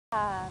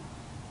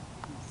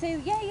So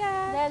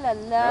yeah. La la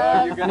la.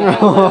 Yeah, you're gonna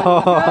get a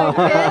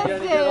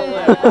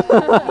lift. You're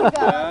gonna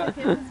get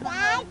a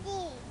lift.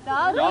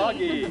 Doggie.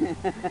 Doggie.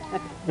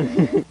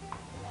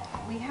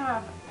 We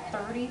have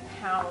 30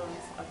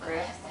 pounds of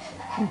ribs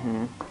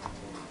and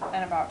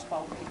about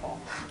 12 people.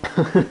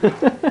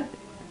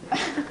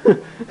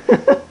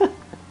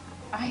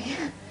 I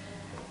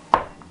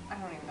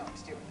don't even know what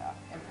to do with that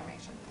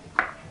information.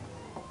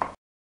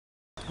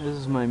 This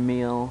is my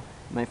meal,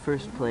 my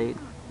first plate.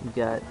 We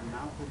got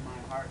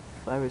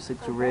 5 or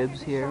 6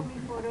 ribs here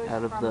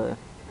out of the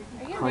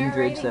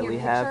hundreds that we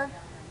have.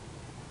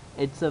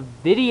 It's a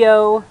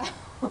video,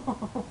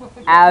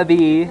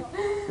 Abby. No,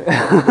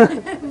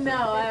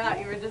 I thought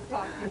you were just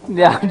talking.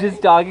 Yeah, I'm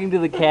just talking to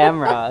the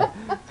camera.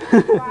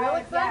 Real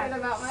excited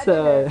about my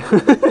So,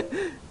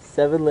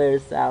 7-layer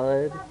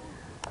salad.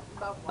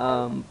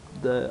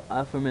 The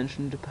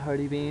aforementioned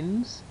party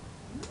beans.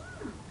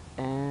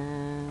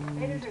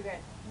 And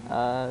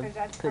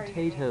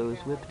potatoes,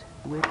 whipped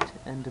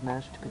and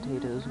mashed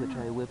potatoes, which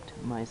I whipped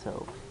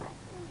myself.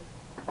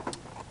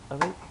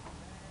 Alright.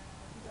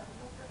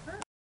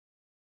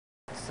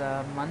 It's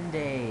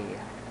Monday,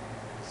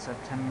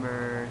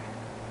 September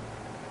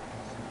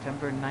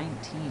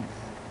 19th.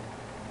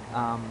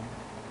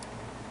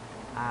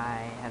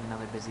 I had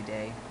another busy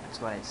day. That's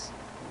why it's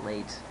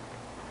late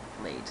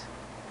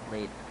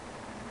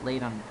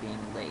on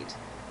being late.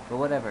 But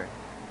whatever.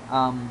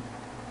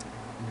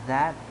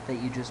 That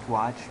you just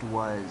watched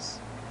was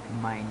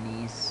my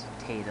niece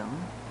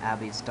Tatum,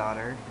 Abby's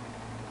daughter,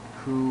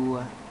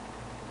 who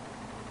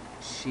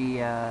she's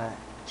a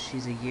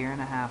 1.5 years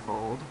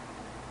old,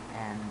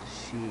 and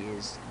she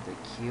is the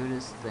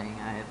cutest thing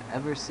I have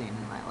ever seen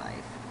in my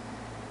life.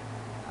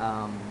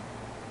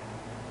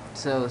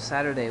 So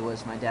Saturday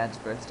was my dad's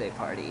birthday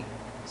party,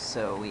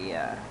 so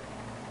it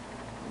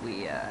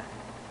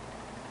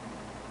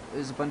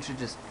was a bunch of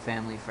just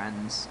family,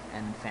 friends,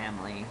 and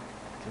family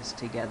just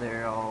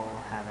together,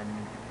 all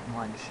having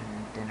lunch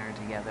and dinner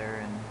together,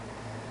 and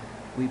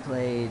we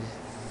played,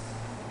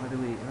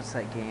 what's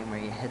that game where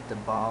you hit the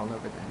ball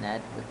over the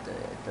net with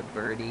the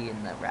birdie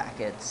and the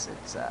rackets?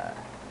 It's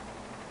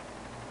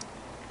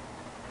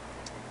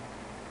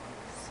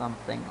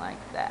something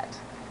like that.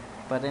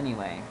 But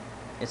anyway,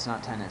 it's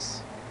not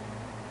tennis,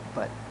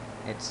 but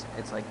it's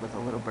like with a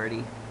little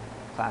birdie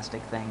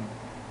plastic thing,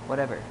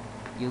 whatever.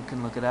 You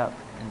can look it up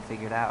and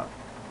figure it out.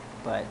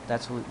 But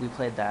that's what we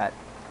played that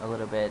a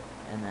little bit,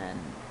 and then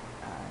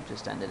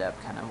just ended up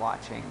kind of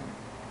watching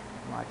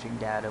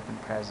Dad open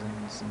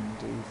presents and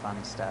do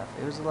fun stuff.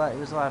 It was a lot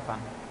of fun.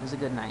 It was a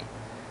good night.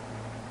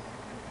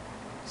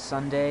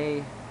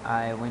 Sunday,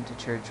 I went to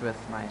church with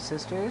my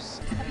sisters.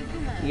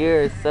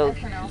 You're so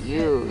cute.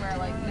 You're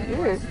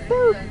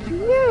so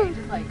cute.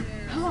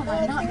 Oh, am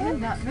I not in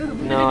that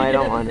movie? No, I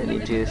don't want any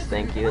juice,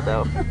 thank you,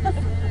 though.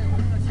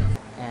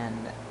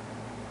 And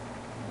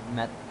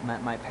met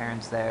my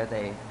parents there.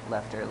 They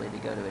left early to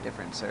go to a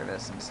different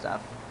service and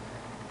stuff.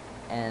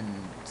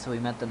 And so we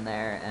met them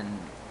there, and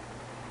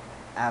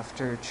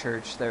after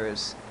church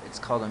it's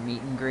called a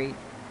meet and greet.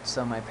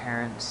 So my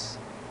parents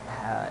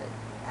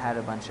had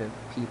a bunch of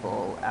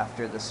people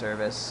after the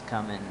service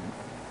come and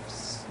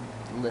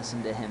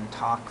listen to him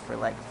talk for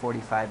like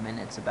 45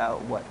 minutes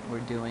about what we're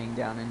doing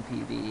down in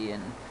PV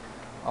and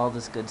all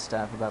this good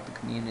stuff about the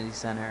community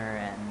center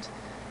and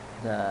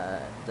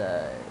the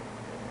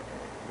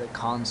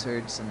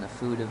concerts and the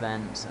food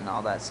events and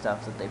all that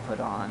stuff that they put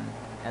on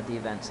at the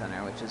event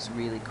center, which is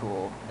really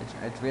cool.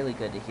 It's really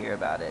good to hear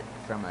about it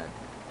from a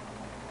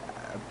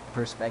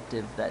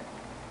perspective that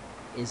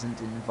isn't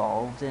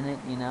involved in it,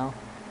 you know?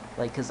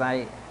 Like, because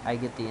I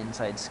get the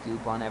inside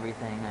scoop on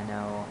everything. I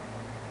know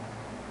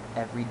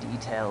every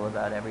detail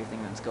about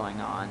everything that's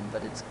going on,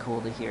 but it's cool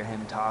to hear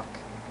him talk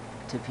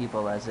to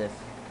people as if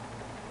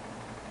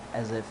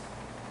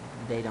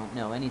they don't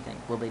know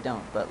anything. Well, they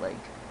don't, but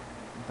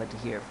to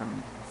hear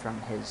from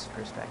his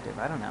perspective.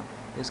 I don't know.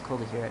 It was cool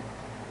to hear it.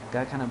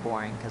 Got kind of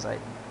boring because I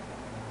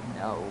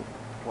know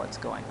what's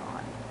going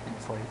on, and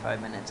 45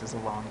 minutes is a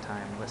long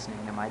time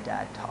listening to my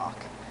dad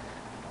talk.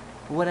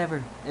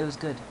 Whatever, it was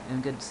good,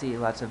 and good to see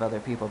lots of other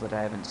people that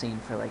I haven't seen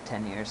for like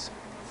 10 years.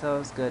 So it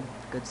was good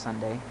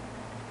Sunday.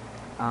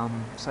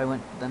 So I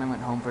went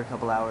home for a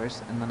couple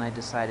hours, and then I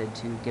decided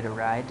to get a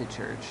ride to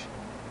church,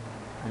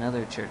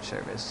 another church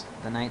service,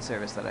 the night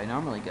service that I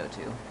normally go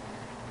to.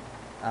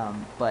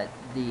 But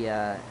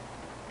I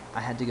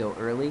had to go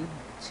early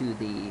to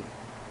the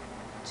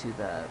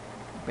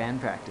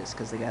band practice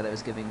because the guy that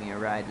was giving me a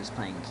ride was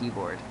playing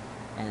keyboard,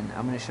 and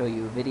I'm going to show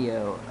you a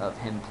video of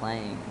him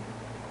playing.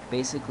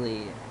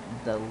 Basically,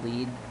 the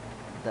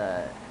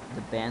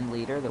band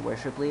leader, the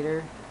worship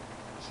leader,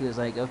 he was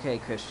like, "Okay,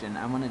 Christian,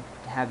 I'm going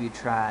to have you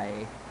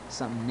try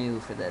something new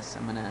for this.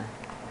 I'm going to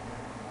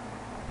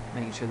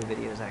making sure the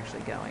video is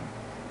actually going.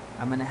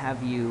 I'm going to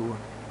have you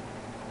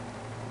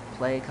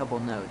play a couple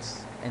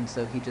notes." And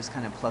so he just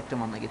kind of plucked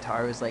them on the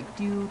guitar. It was like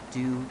do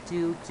do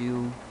do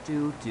do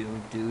do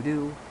do do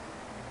do.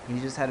 He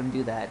just had him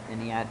do that,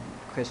 and he had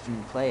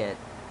Christian play it,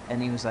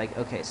 And he was like,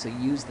 okay, so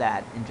use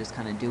that and just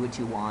kind of do what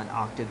you want,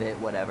 octave it,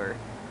 whatever.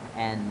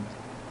 And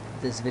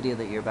this video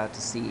that you're about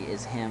to see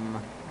is him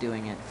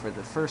doing it for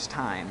the first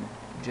time,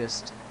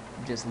 just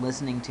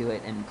listening to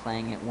it and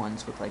playing it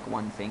once with like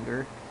one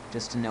finger,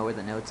 just to know where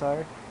the notes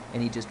are,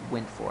 and he just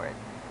went for it.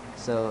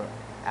 So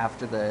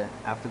after the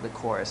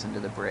chorus into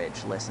the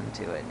bridge, listen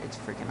to it. It's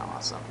freaking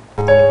awesome.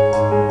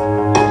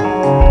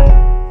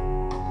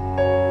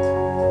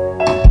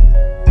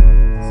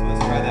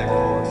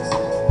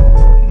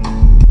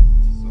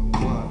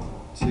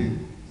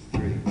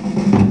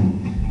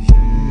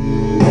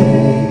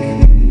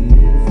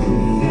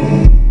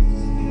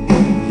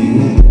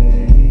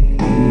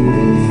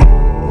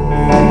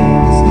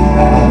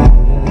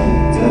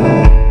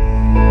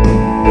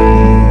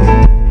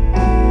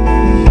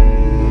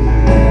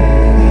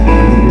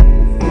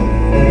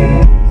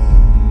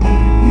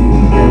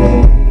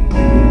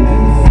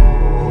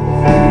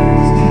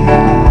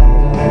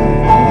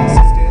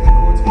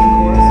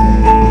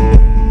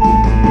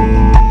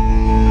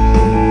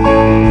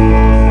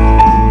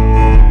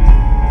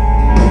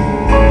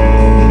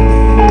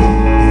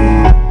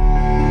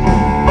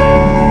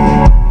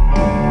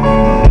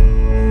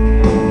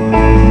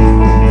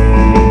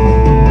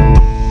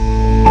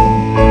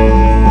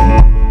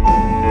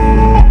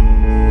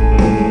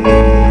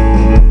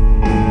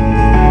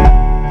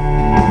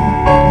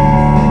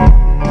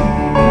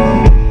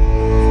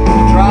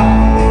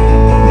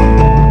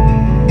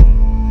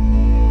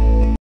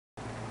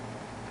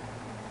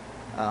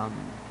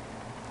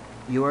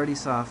 You already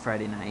saw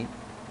Friday night.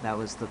 That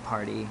was the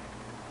party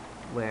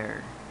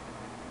where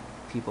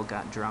people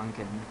got drunk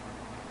and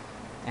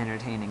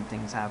entertaining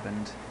things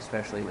happened,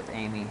 especially with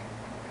Amy,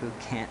 who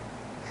can't...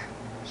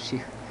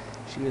 she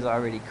was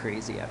already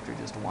crazy after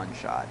just one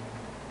shot.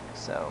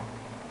 So,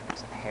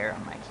 there's hair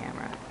on my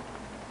camera.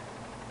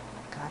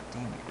 God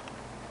dang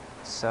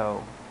it.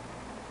 So,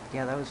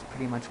 yeah, that was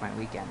pretty much my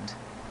weekend.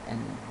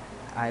 And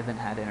I haven't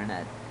had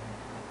internet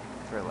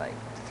for like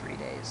 3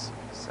 days,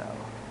 so...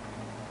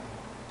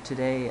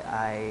 Today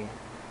I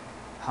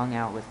hung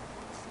out with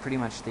pretty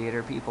much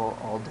theater people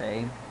all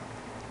day.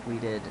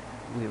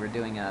 We were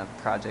doing a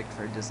project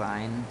for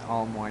design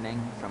all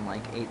morning from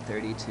like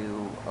 8:30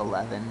 to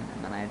 11,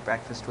 and then I had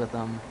breakfast with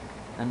them.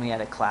 Then we had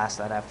a class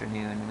that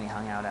afternoon and we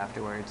hung out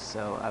afterwards.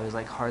 So I was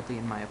like hardly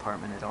in my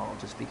apartment at all,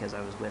 just because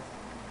I was with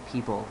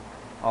people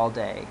all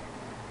day,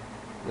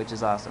 which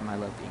is awesome. I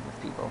love being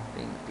with people.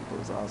 Being with people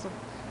is awesome.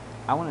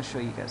 I want to show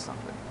you guys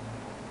something,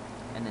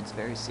 and it's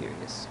very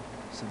serious.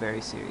 It's a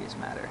very serious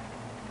matter.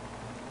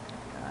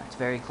 It's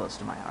very close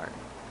to my heart,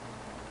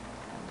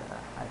 and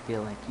I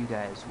feel like you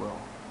guys will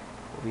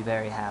be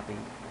very happy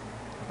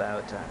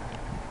about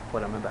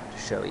what I'm about to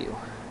show you.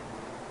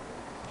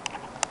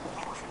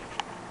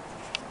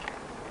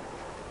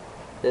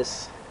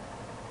 This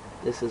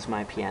is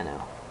my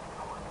piano.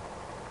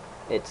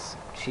 It's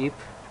cheap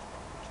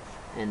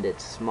and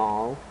it's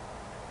small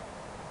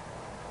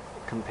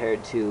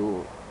compared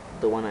to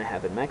the one I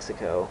have in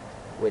Mexico,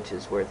 which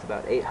is worth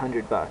about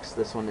 $800.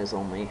 This one is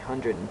only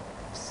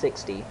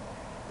 $160,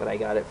 but I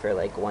got it for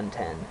like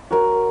 $110.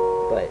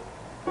 But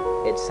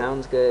it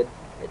sounds good,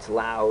 it's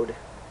loud,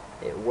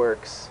 it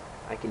works.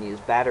 I can use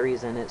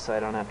batteries in it so I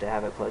don't have to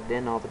have it plugged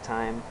in all the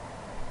time.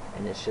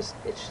 And it's just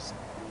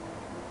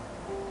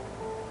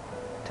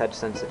touch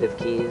sensitive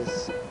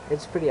keys.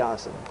 It's pretty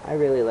awesome. I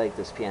really like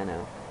this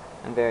piano.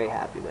 I'm very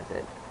happy with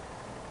it.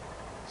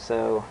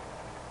 So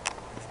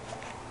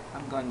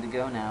I'm going to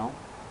go now.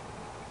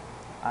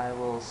 I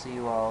will see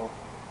you all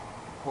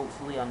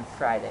hopefully on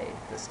Friday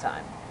this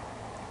time.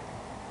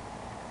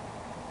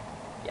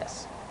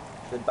 Yes.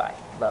 Goodbye.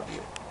 Love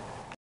you.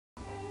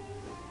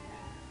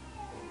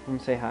 I'm gonna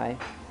say hi.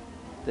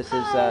 This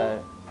is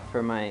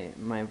for my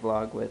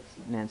vlog with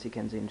Nancy,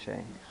 Kenzie, and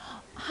Shay.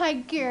 Hi,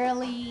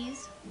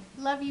 girlies.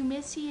 Love you,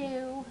 miss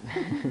you.